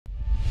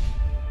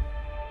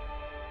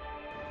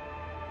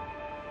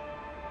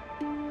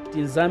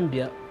In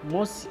Zambia,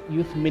 most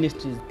youth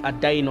ministries are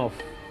dying off.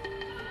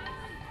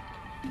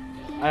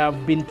 I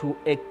have been to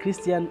a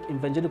Christian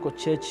evangelical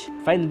church,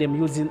 find them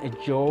using a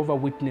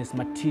Jehovah's Witness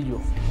material.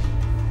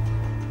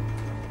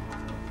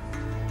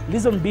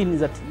 Reason being is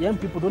that young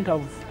people don't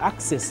have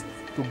access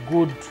to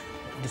good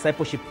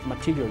discipleship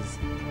materials.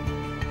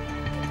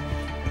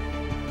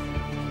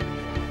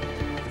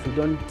 If we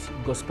don't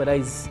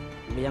gospelize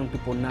the young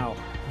people now,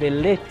 the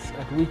rate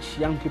at which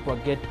young people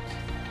get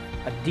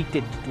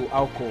addicted to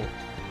alcohol,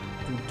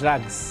 to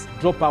drugs,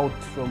 drop out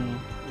from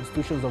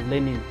institutions of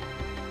learning,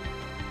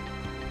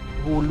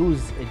 we will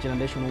lose a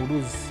generation, we will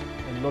lose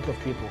a lot of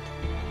people.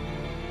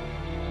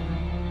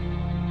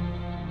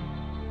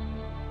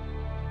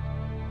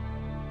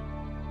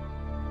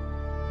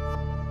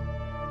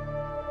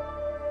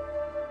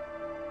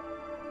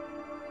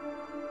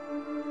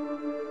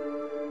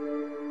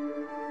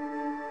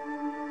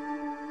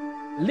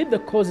 Lead the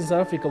Cause in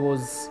South Africa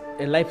was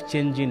a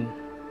life-changing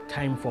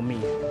time for me.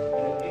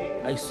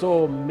 I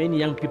saw many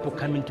young people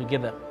coming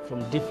together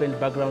from different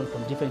backgrounds,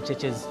 from different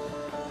churches,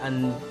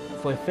 and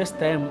for the first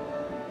time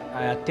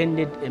I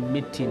attended a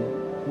meeting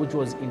which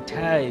was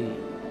entirely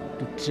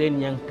to train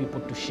young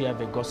people to share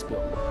the gospel.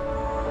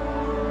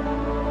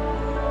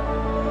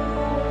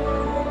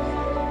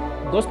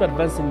 Gospel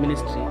Advancing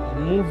Ministry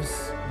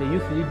moves the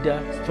youth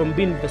leader from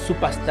being the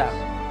superstar,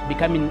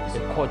 becoming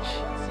a coach,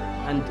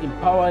 and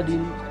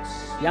empowering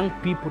young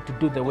people to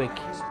do the work.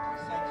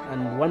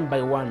 And one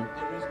by one,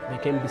 they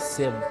can be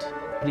saved,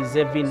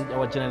 preserving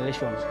our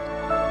generation.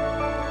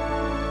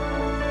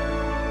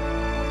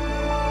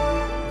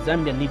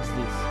 Zambia needs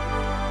this.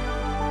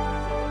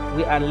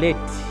 We are late.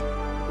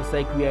 It's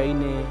like we are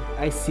in a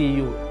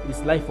ICU.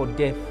 It's life or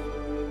death.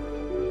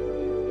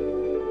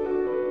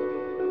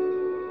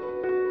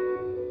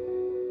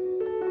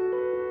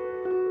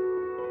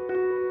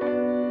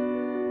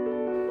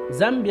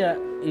 Zambia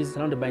is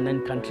surrounded by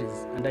 9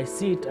 countries, and I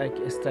see it like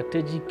a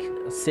strategic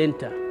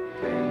center.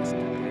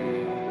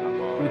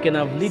 We can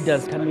have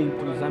leaders coming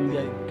to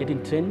Zambia,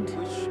 getting trained,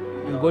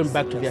 and going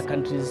back to their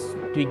countries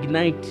to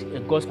ignite a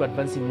gospel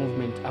advancing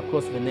movement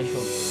across the nation.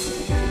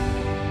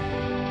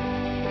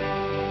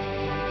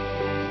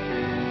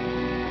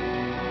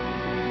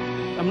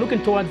 I'm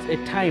looking towards a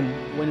time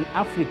when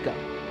Africa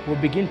will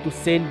begin to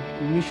send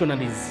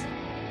missionaries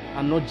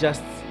and not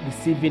just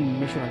receiving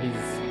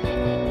missionaries.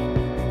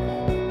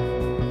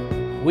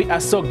 We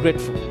are so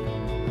grateful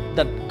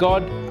that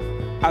God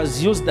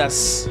has used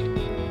us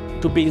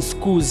to be in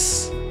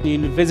schools,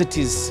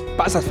 universities,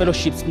 pastor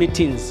fellowships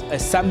meetings, a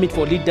summit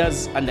for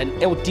leaders, and an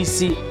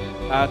LTC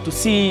to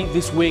see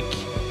this work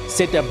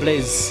set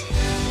ablaze.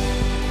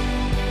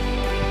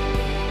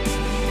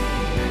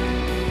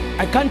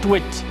 I can't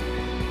wait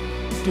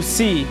to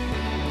see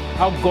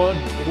how God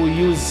will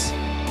use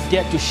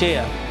Dare to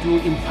Share to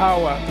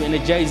empower, to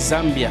energize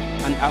Zambia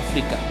and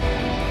Africa.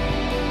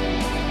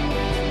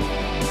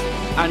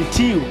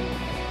 Until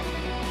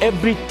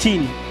every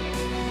teen,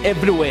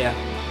 everywhere,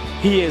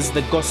 hears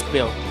the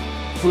gospel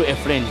through a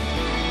friend.